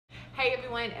Hey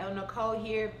everyone, El Nicole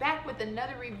here, back with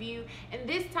another review, and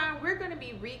this time we're going to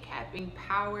be recapping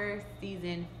Power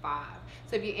Season 5.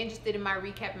 So if you're interested in my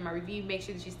recap and my review, make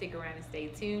sure that you stick around and stay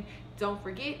tuned. Don't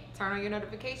forget, turn on your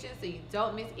notifications so you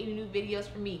don't miss any new videos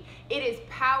from me. It is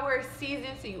Power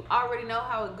Season, so you already know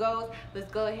how it goes.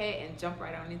 Let's go ahead and jump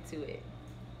right on into it.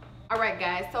 Alright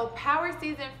guys, so Power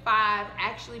Season 5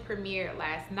 actually premiered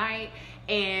last night,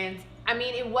 and I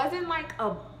mean, it wasn't like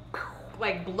a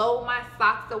blow my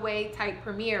socks away type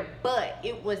premiere, but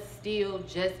it was still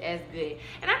just as good.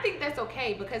 And I think that's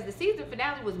okay because the season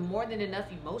finale was more than enough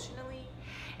emotionally.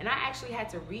 And I actually had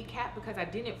to recap because I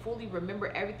didn't fully remember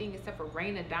everything except for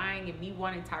Raina dying and me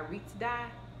wanting Tariq to die.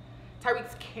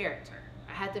 Tariq's character.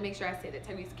 I had to make sure I said that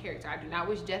Tariq's character. I do not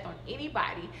wish death on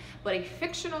anybody, but a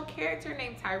fictional character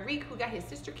named Tariq who got his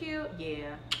sister killed,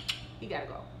 yeah, he gotta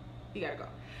go. He gotta go.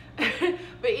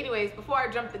 But anyways, before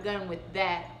I jump the gun with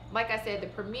that, like I said, the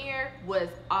premiere was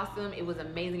awesome. It was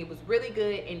amazing. It was really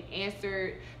good and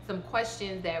answered some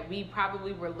questions that we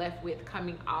probably were left with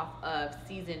coming off of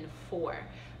season 4.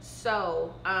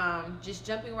 So just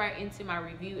jumping right into my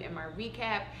review and my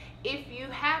recap. If you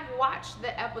have watched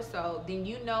the episode, then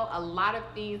you know a lot of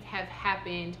things have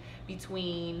happened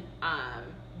between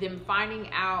them finding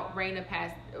out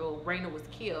Raina was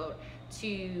killed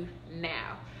to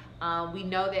now. We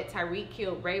know that Tariq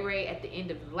killed Ray Ray at the end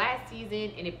of the last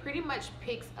season, and it pretty much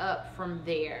picks up from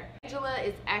there. Angela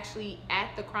is actually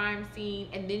at the crime scene,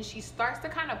 and then she starts to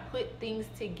kind of put things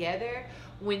together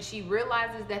when she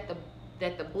realizes that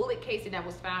the bullet casing that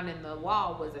was found in the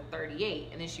wall was a 38,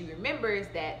 and then she remembers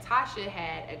that Tasha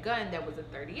had a gun that was a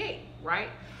 38, right?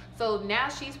 So now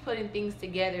she's putting things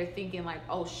together, thinking like,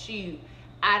 oh shoot,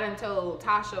 I done told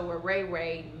Tasha where Ray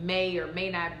Ray may or may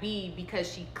not be because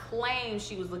she claims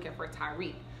she was looking for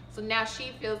Tariq. So now she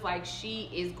feels like she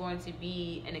is going to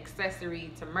be an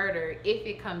accessory to murder if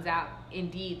it comes out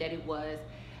indeed that it was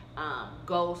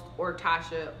Ghost or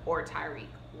Tasha or Tariq,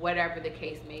 whatever the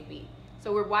case may be.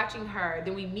 So we're watching her.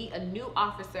 Then we meet a new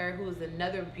officer who is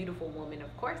another beautiful woman,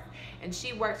 of course, and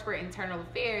she works for Internal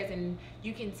Affairs, and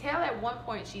you can tell at one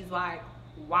point she's like,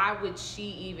 why would she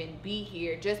even be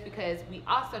here? Just because we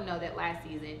also know that last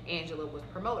season Angela was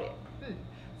promoted.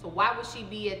 So why would she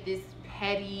be at this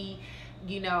petty,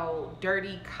 you know,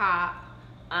 dirty cop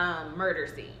murder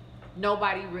scene?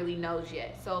 Nobody really knows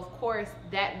yet. So of course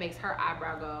that makes her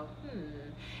eyebrow go,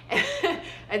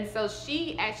 And so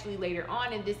she actually later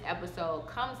on in this episode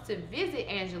comes to visit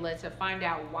Angela to find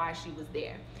out why she was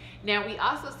there. Now we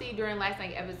also see during last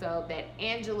night's episode that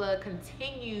Angela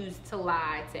continues to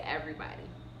lie to everybody,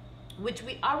 which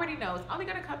we already know is only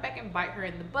going to come back and bite her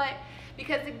in the butt,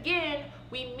 because again,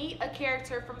 we meet a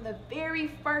character from the very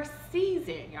first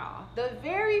season, y'all. The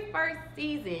very first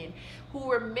season,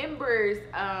 who remembers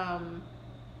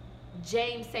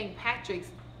James St. Patrick's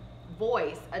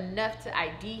voice enough to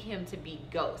ID him to be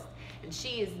Ghost. And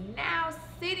she is now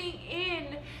sitting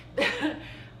in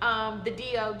the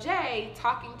DOJ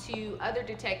talking to other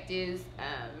detectives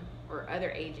or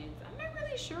other agents. I'm not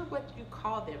really sure what you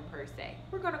call them per se.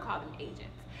 We're gonna call them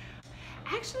agents.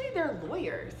 Actually, they're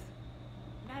lawyers,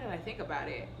 now that I think about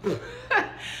it.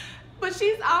 But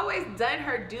she's always done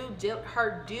her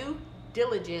due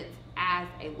diligence as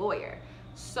a lawyer.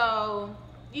 So,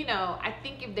 you know, I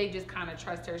think if they just kind of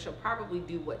trust her, she'll probably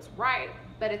do what's right,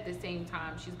 but at the same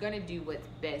time, she's gonna do what's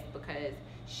best because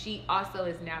she also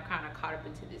is now kind of caught up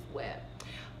into this web.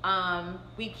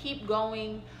 We keep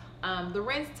going.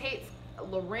 Lorenz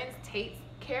Tate's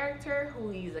character, who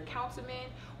he's a councilman,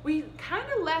 we kind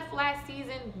of left last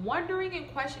season wondering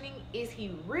and questioning, is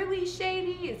he really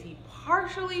shady? Is he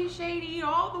partially shady?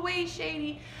 All the way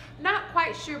shady? Not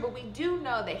quite sure, but we do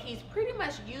know that he's pretty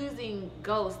much using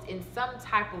Ghost in some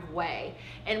type of way.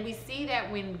 And we see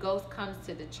that when Ghost comes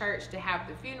to the church to have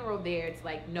the funeral there, it's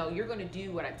like, no, you're going to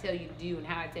do what I tell you to do and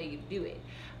how I tell you to do it.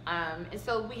 And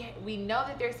so we know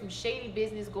that there's some shady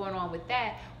business going on with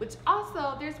that, which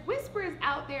also there's whispers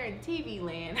out there in TV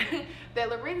land that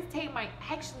Lorenz Tate might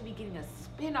actually be getting a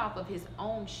spin-off of his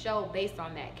own show based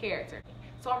on that character.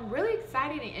 So I'm really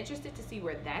excited and interested to see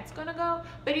where that's gonna go.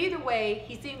 But either way,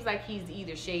 he seems like he's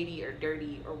either shady or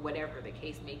dirty or whatever the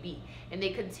case may be. And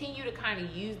they continue to kind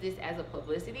of use this as a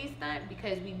publicity stunt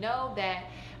because we know that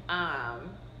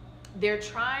they're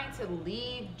trying to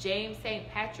leave James St.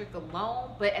 Patrick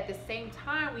alone, but at the same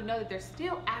time, we know that they're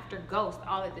still after Ghost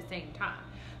all at the same time.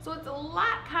 So it's a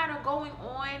lot kind of going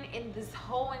on in this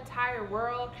whole entire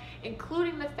world,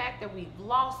 including the fact that we've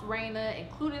lost Raina,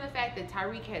 including the fact that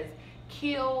Tariq has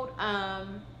killed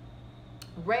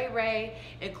Ray Ray,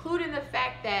 including the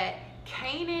fact that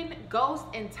Kanan, Ghost,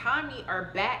 and Tommy are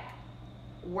back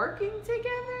working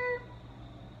together.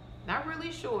 not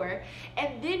really sure.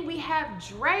 And then we have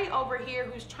Dre over here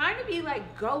who's trying to be like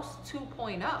Ghost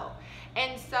 2.0.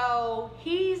 And so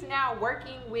he's now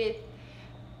working with,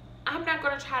 I'm not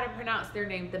going to try to pronounce their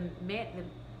name,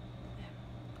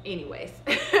 anyways.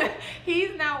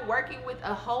 He's now working with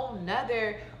a whole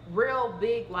nother real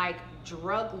big like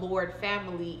drug lord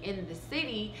family in the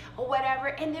city or whatever.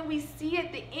 And then we see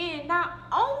at the end, not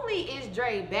only is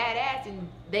Dre badass, and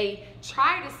they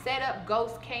try to set up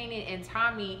Ghost, Kanan, and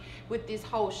Tommy with this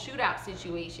whole shootout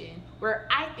situation where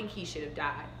I think he should have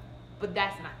died, but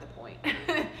that's not the point.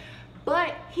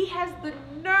 But he has the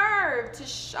nerve to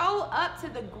show up to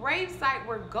the gravesite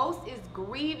where Ghost is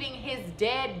grieving his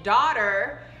dead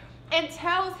daughter and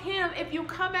tells him, if you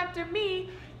come after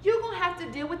me, you're going to have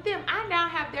to deal with them. I now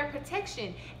have their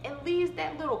protection. And leaves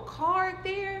that little card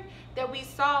there that we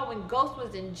saw when Ghost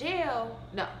was in jail.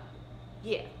 No.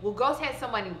 Yeah. Well, Ghost had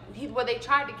somebody, they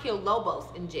tried to kill Lobos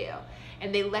in jail,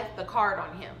 and they left the card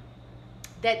on him.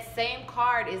 That same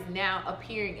card is now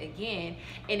appearing again,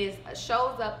 and it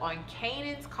shows up on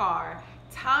Kanan's car,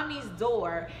 Tommy's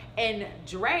door, and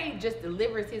Dre just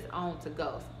delivers his own to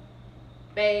Ghost.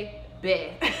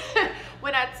 Baby.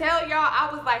 When I tell y'all, I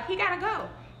was like, he gotta go.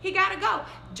 He gotta go.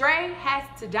 Dre has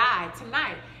to die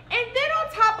tonight. And then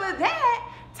on top of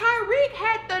that, Tariq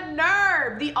had the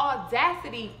nerve, the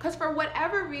audacity, because for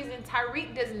whatever reason,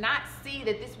 Tariq does not see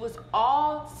that this was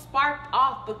all sparked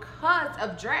off because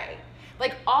of Dre.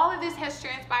 Like, all of this has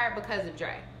transpired because of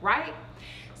Dre, right?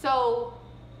 So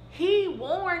he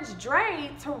warns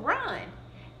Dre to run.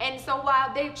 And so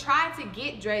while they tried to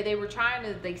get Dre, they were trying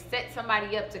to like set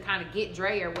somebody up to kind of get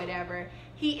Dre or whatever,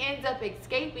 he ends up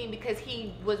escaping because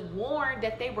he was warned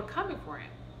that they were coming for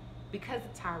him because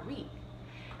of Tariq.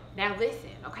 Now listen,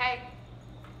 okay?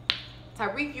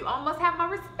 Tariq, you almost have my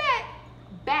respect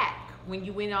back when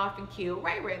you went off and killed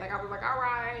Ray Ray. Like, I was like, all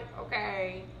right,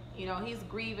 okay. You know, he's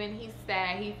grieving, he's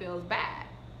sad, he feels bad.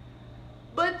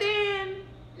 But then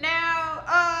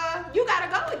now you gotta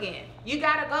go again. You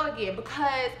gotta go again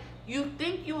because you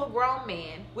think you a grown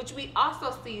man, which we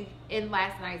also see in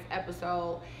last night's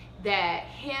episode, that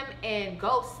him and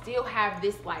Ghost still have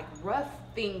this like rough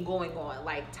thing going on.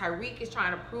 Like, Tariq is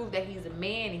trying to prove that he's a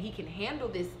man and he can handle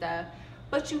this stuff,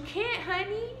 but you can't,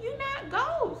 honey. You're not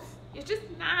Ghost. You're just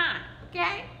not,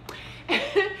 okay?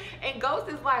 And Ghost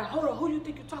is like, hold on, who do you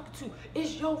think you're talking to?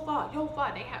 It's your fault, your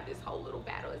fault. They have this whole little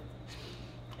battle.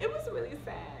 It was really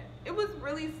sad. It was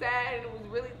really sad, and it was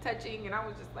really touching, and I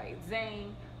was just like,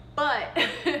 zing. But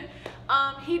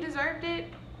he deserved it.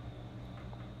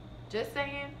 Just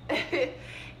saying.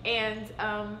 And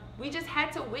we just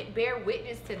had to bear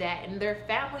witness to that, and their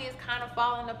family is kind of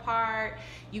falling apart.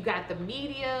 You got the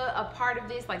media a part of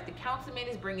this, like the councilman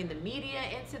is bringing the media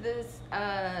into this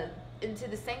into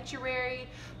the sanctuary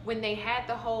when they had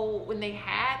the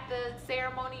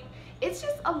ceremony. It's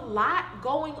just a lot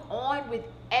going on with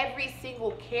every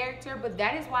single character, but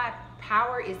that is why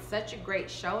Power is such a great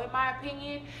show, in my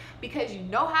opinion, because you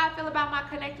know how I feel about my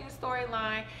connecting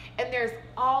storyline, and there's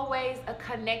always a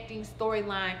connecting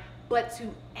storyline, but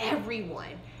to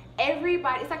everyone.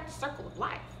 Everybody, it's like the circle of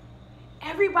life.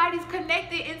 Everybody's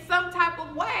connected in some type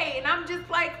of way, and I'm just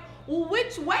like, well,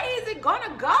 which way is it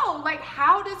gonna go? Like,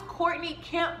 how does Courtney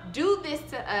Kemp do this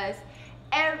to us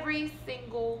every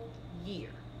single year?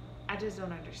 I just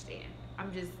don't understand.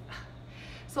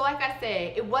 So like I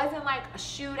said, it wasn't like a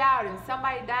shootout and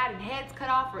somebody died and heads cut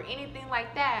off or anything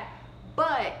like that,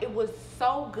 but it was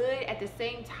so good at the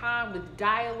same time with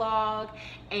dialogue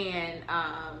and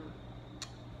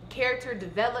character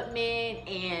development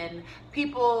and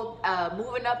people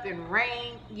moving up in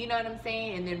rank, you know what I'm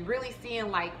saying? And then really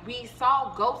seeing, like, we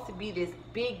saw Ghost to be this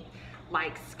big,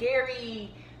 like,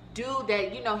 scary dude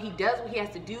that, you know, he does what he has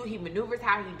to do, he maneuvers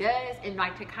how he does, and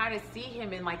like to kind of see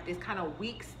him in like this kind of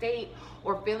weak state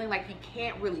or feeling like he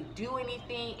can't really do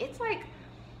anything, it's like,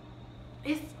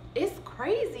 it's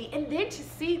crazy. And then to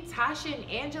see Tasha and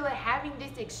Angela having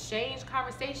this exchange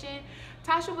conversation,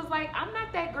 Tasha was like, I'm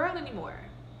not that girl anymore,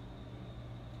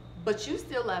 but you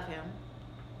still love him.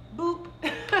 Boop.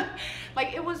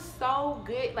 Like, it was so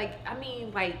good. Like, I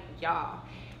mean, like, y'all,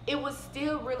 it was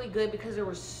still really good because there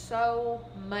was so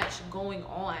much going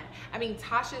on. I mean,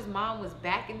 Tasha's mom was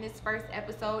back in this first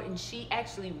episode, and she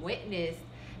actually witnessed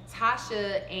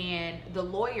Tasha and the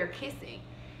lawyer kissing.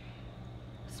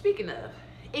 Speaking of,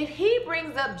 if he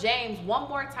brings up James one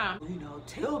more time, you know,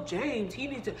 tell James, you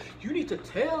need to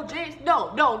tell James. No.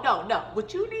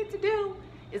 What you need to do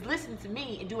is listen to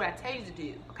me and do what I tell you to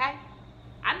do, okay?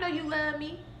 I know you love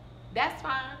me. That's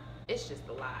fine. It's just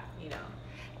a lot, you know.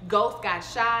 Ghost got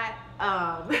shot.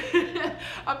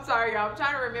 I'm sorry, y'all. I'm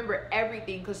trying to remember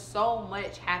everything because so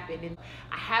much happened. And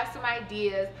I have some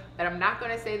ideas, but I'm not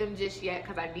going to say them just yet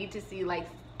because I need to see like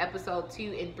episode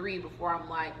 2 and 3 before I'm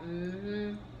like,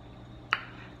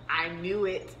 I knew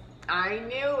it. I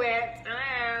knew it.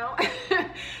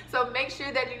 So make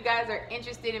sure that you guys are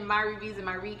interested in my reviews and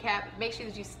my recap. Make sure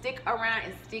that you stick around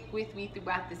and stick with me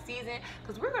throughout the season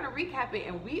because we're going to recap it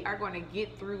and we are going to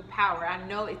get through Power. I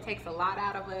know it takes a lot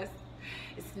out of us.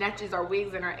 It snatches our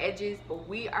wigs and our edges, but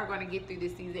we are going to get through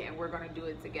this season and we're going to do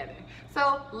it together.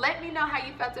 So let me know how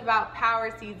you felt about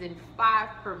Power Season 5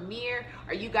 premiere.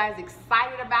 Are you guys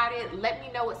excited about it? Let me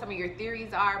know what some of your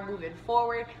theories are moving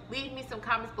forward. Leave me some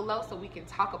comments below so we can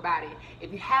talk about it.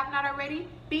 If you have not already,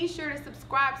 be sure to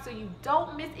subscribe so you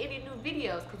don't miss any new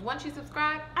videos, because once you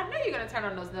subscribe, I know you're going to turn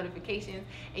on those notifications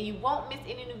and you won't miss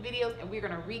any new videos, and we're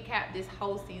going to recap this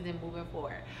whole season moving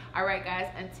forward. All right, guys,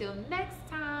 until next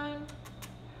time.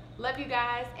 Love you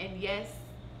guys, and yes,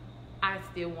 I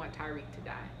still want Tyreek to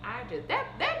die.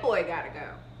 That boy gotta go.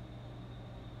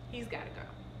 He's gotta go.